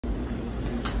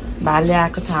भाले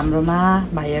आएको छ हाम्रोमा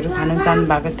भाइहरू खान जानु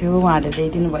भएको थियो उहाँहरूले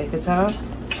ल्याइदिनु भएको छ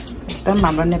एकदम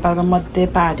हाम्रो नेपालको मध्य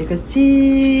पहाडीको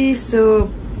चिसो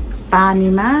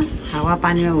पानीमा हावा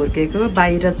पानीमा हुर्केको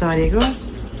बाहिर चढेको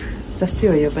जस्तै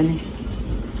हो यो पनि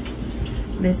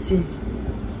बेसी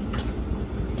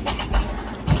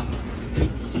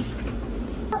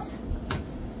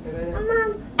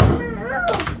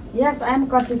Yes, I am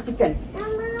cutting chicken.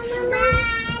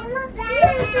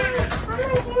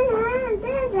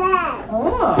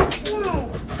 Oh.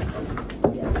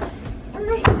 Yes.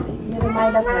 मेरो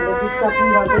माइला छोराले डिस्टर्बिङ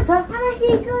गर्दैछ.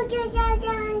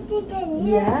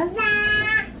 Yes.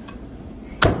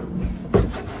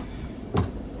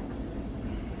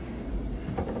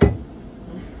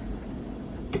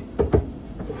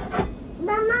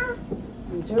 Mama.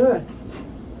 हजुर.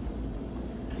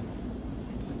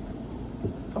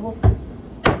 अब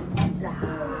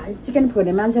चिकन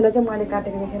फोड्ने मान्छेलाई चाहिँ मैले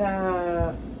काटेको देखेर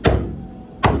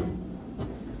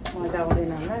मजा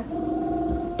आउँदैन होला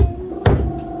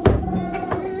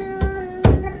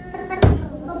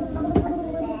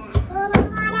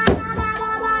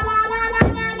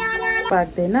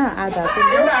पाक्दैन आधा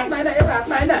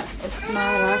यसमा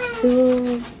राख्छु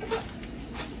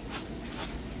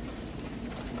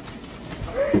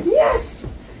Yes.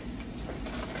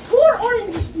 4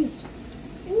 orange pieces.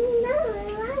 No,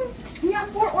 you have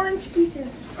 4 orange pieces.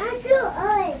 I do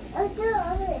orange.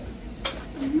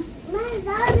 My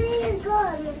daddy is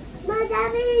good. My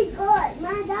daddy is good.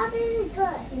 My daddy is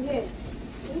good. Yes.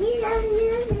 He doesn't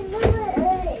do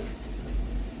orange.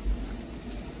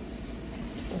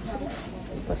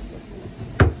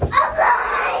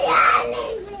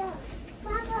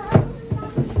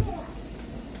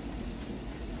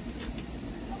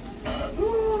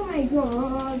 Oh my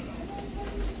God.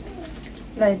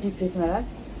 Like deep freeze my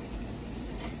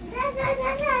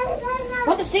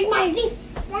What the sigma is this?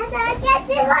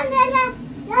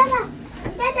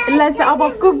 यसलाई चाहिँ अब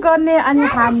cook गर्ने अनि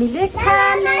हामीले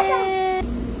खाने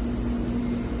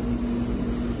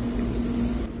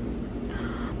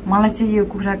मलाई चाहिँ यो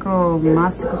कुखुराको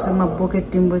मासुको सुपमा बोके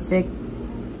टिम्बु चाहिँ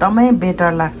एकदमै बेटर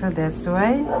लाग्छ द्याट्स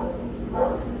वाइ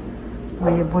म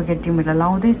यो बोके टिम्बुलाई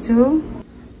लाउँदैछु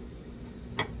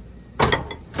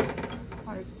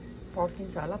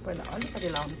पड्किन्छ होला पहिला अलिकति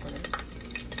लाउनु पर्यो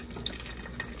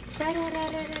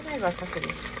गर्छ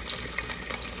फेरि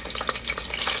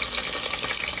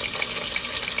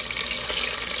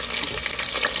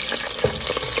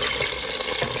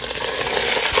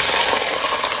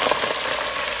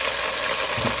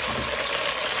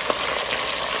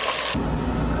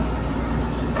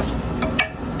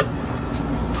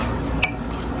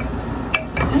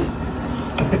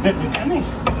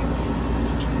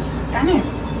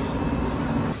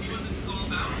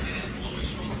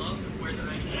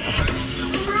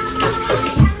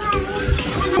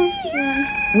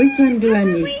Which one do I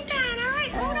need?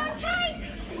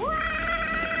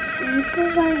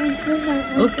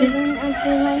 Okay.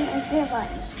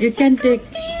 You can take.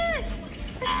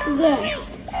 Yes.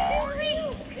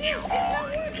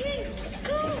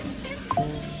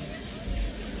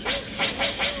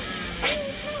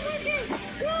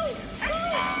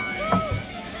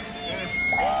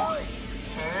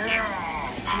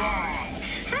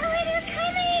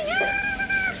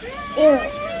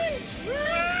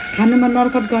 खानुमा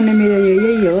नर्कट गर्ने मेरो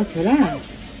यही हो छोरा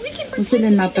उसैले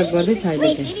नाटक गर्दैछ अहिले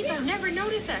चाहिँ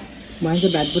मैले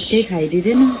चाहिँ भातभुट केही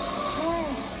खाइदिँदैन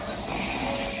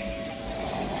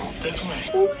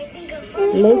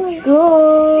लेट्स गो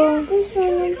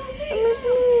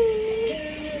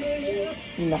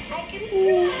ल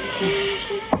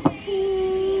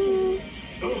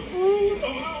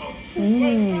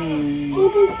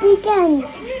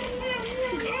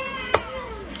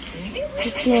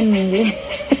chicken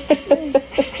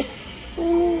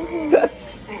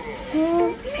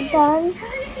Done.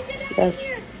 Yes.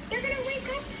 They're gonna wake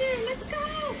up soon. Let's go.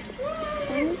 Run, get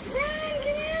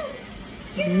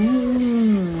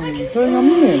out. So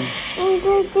yummy.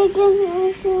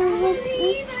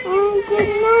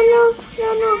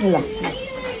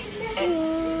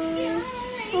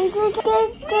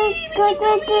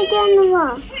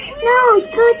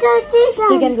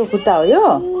 Chicken को खुट्टा हो यो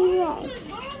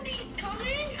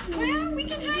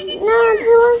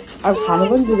अब खानु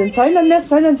पनि दिदैन छैन नेक्स्ट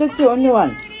छैन त्यति only one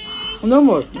no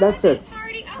more that's it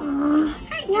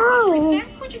No,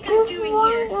 just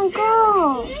one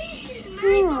go.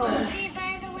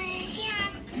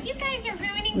 You guys are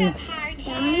ruining the party.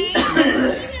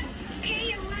 Pay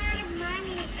a lot of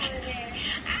money for this.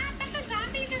 But the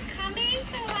zombies are coming,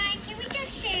 so like, can we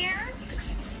just share?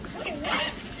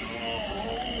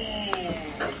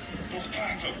 Those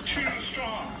packs are too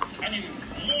strong. I need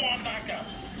more backup.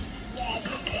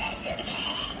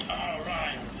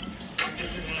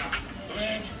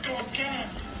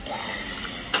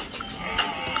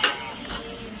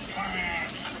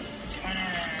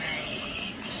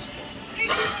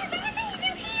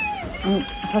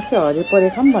 ठक्कै हरियो परे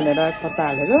खाऊँ भनेर पत्ता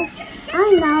हालेको I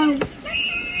know.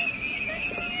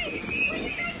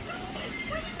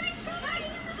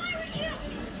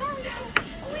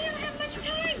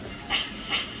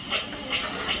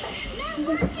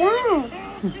 What's that?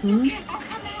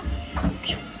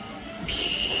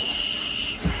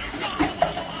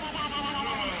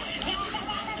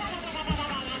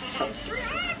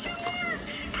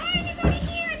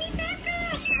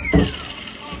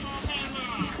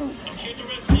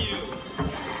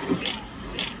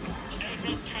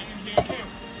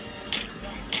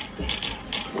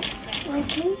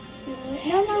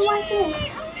 No, watch this.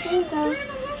 Here you go.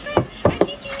 I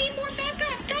think you need more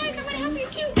backup. Guys, I'm gonna help you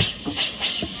too. It's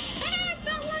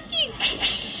not working.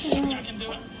 I can do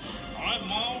it. All right,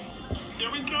 Mo.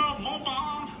 Here we go. Mo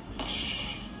bomb.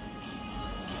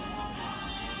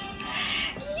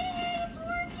 Yay, it's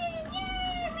working.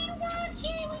 Yay, we won.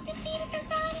 Yay, we defeated the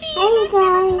zombies. Hey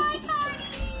guys. Bye,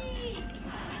 party.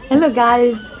 Hello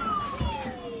guys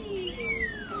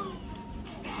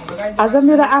आज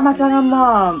मेरो आमासँग म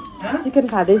chicken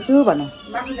खाँदैछु भन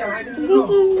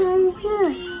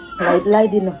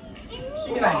लगाइदिनु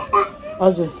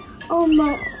हजुर Oh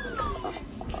my.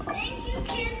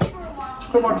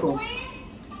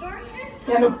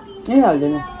 यही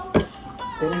हालिदिनु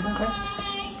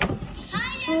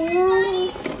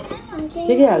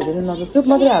ठिकै हालिदिनु न सुप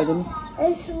मात्रै हालिदिनु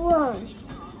It's one.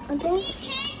 Okay?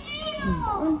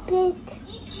 Big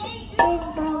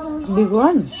Baba. Big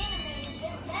one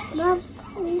Mom.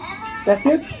 That's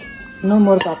it? No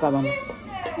more पापा भन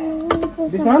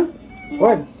This one?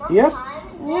 What? Here?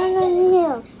 No,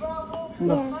 here.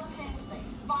 No. Yeah.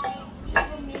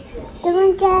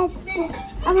 Don't get.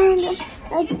 I mean,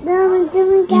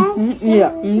 don't get.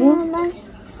 Yeah.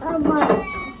 What?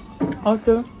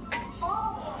 Okay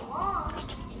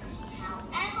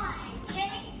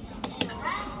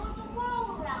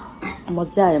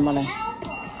मजा आयो मलाई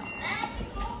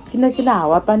किनकिन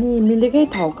हावापानी मिलेकै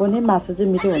ठाउँको नै मासु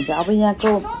चाहिँ मिठो हुन्छ अब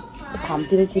यहाँको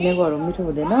फार्मतिर किनेकोहरू मिठो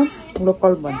हुँदैन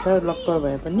लोकल भन्छ लोकल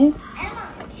भए पनि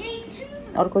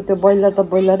अर्को त्यो ब्रोइलर त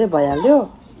ब्रोइलरै भइहाल्यो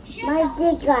My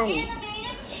chicken.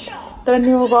 तर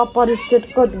न्युको अप्पर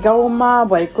स्टेटको गाउँमा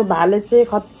भएको भाले चाहिँ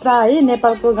खतरा है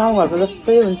नेपालको गाउँघरको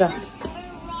जस्तै हुन्छ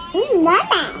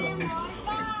Nana.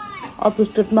 अप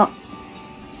स्टेटमा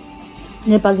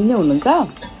नेपाली नै हुनुहुन्छ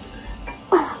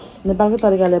नेपालकै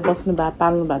तरिकाले बस्नु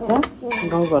पाल्नु भएको छ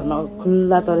गाउँघरमा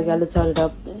खुल्ला तरिकाले चलेर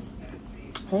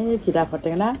हे किरा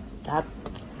फटेक्ना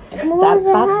झातपात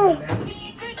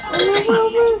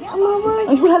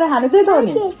कुखुराले खाने त्यही त हो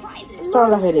नि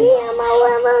चल्दाखेरि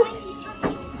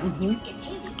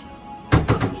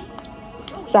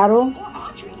चारो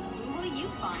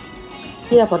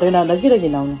किरा फटेक्ना हुँदा किन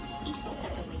घिनाउनु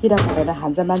किरा फटेक्ना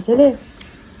खान्छ मान्छेले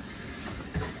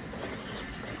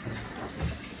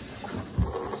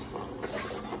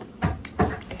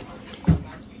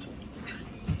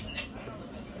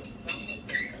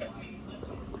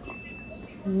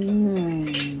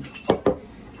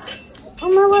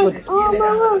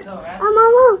Mama,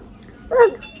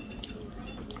 look.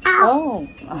 Oh.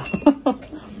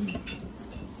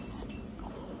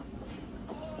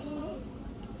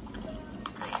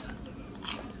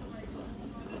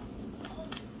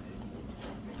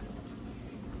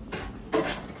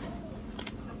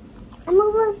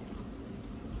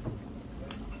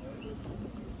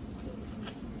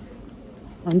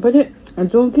 हामी पनि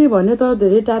जाउँ कि भन्यो त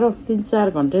धेरै टाढो 3-4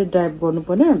 घन्टा ड्राइभ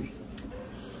गर्नुपर्ने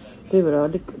त्यही भएर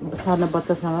अलिक सानो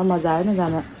बच्चासँग मजा आएन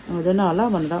जान हुँदैन होला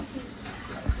भनेर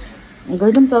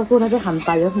गइदिउँ त कुरा चाहिँ खानु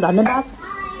पायो धन्यवाद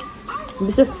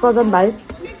विशेष कजन भाइ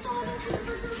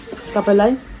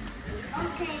तपाईँलाई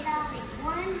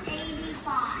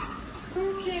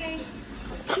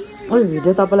ओइ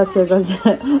भिडियो तपाईँलाई सेयर गर्छ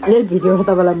यही भिडियोमा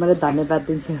तपाईँलाई मैले धन्यवाद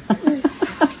दिन्छु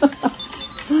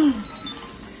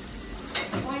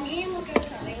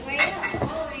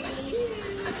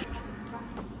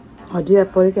हडिया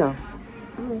पऱ्यो क्या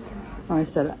हो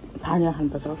यस्तो छानेर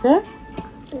खानुपर्छ ओके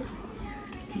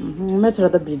मेरो छोरा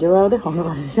त भिडियो गर्दै खुवाउनु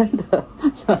पर्ने रहेछ नि त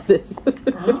सधैँ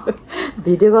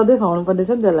भिडियो गर्दै खुवाउनु पर्ने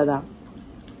रहेछ नि त्यसलाई त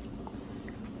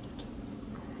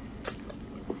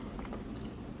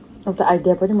एउटा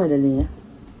आइडिया पनि मैले लिएँ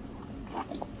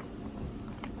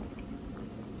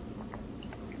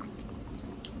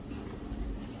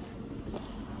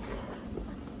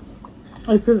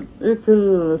I feel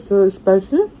so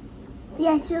spicy.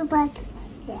 Yes, so but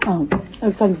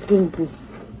I can drink this.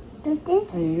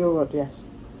 this? Yogurt, yes.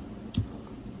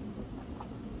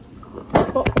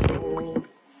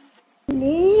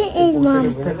 This is mom.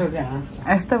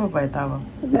 यस्तो पो भयो त अब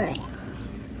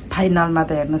फाइनलमा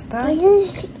त हेर्नुहोस् त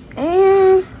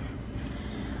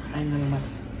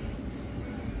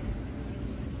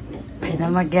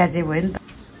फाइनलमा ग्याजे भयो नि त।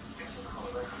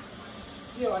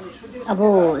 अब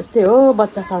यस्तै हो,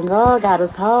 बच्चासँग गाह्रो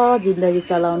छ जिन्दगी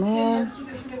चलाउनु।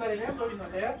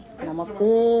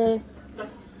 नमस्ते।